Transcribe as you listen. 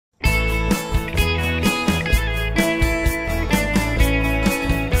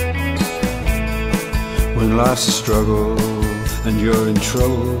When life's a struggle and you're in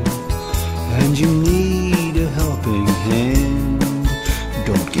trouble and you need a helping hand,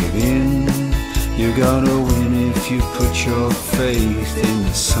 don't give in, you're gonna win if you put your faith in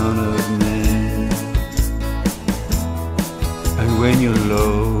the Son of Man. And when you're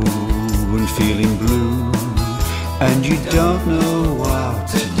low and feeling blue and you don't know what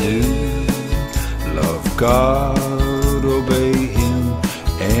to do, love God, obey Him,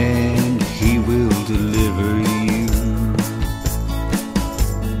 and He will deliver you.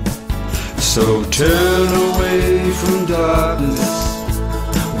 So turn away from darkness,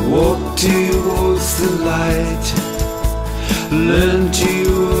 walk towards the light, learn to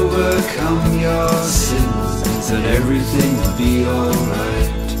overcome your sins, and everything will be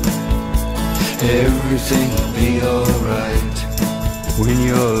alright. Everything will be alright. When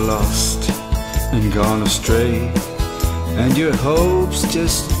you're lost and gone astray and your hopes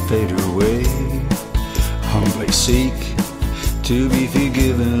just fade away, humbly seek to be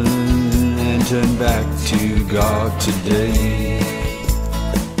forgiven and turn back to God today.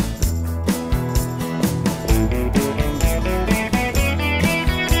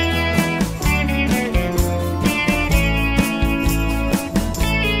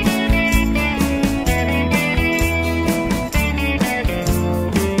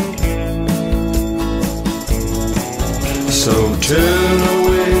 So turn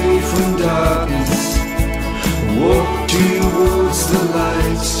away from darkness, walk towards the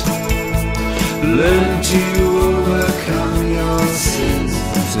light, learn to overcome your sins,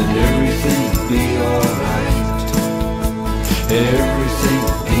 and everything will be alright. Everything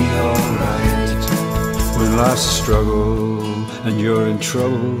will be alright. When life's a struggle and you're in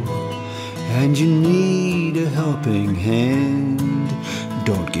trouble and you need a helping hand,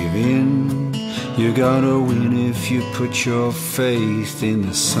 don't give in, you're gonna win if you put your faith in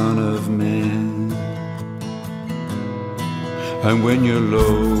the Son of Man. And when you're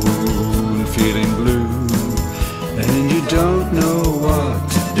low and feeling blue and you don't know what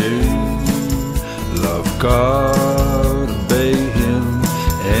to do, love God, obey Him,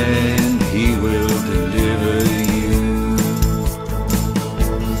 and He will deliver you.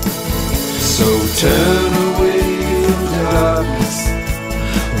 So turn away from darkness,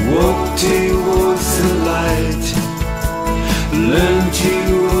 walk towards the light, learn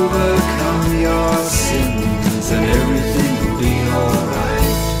to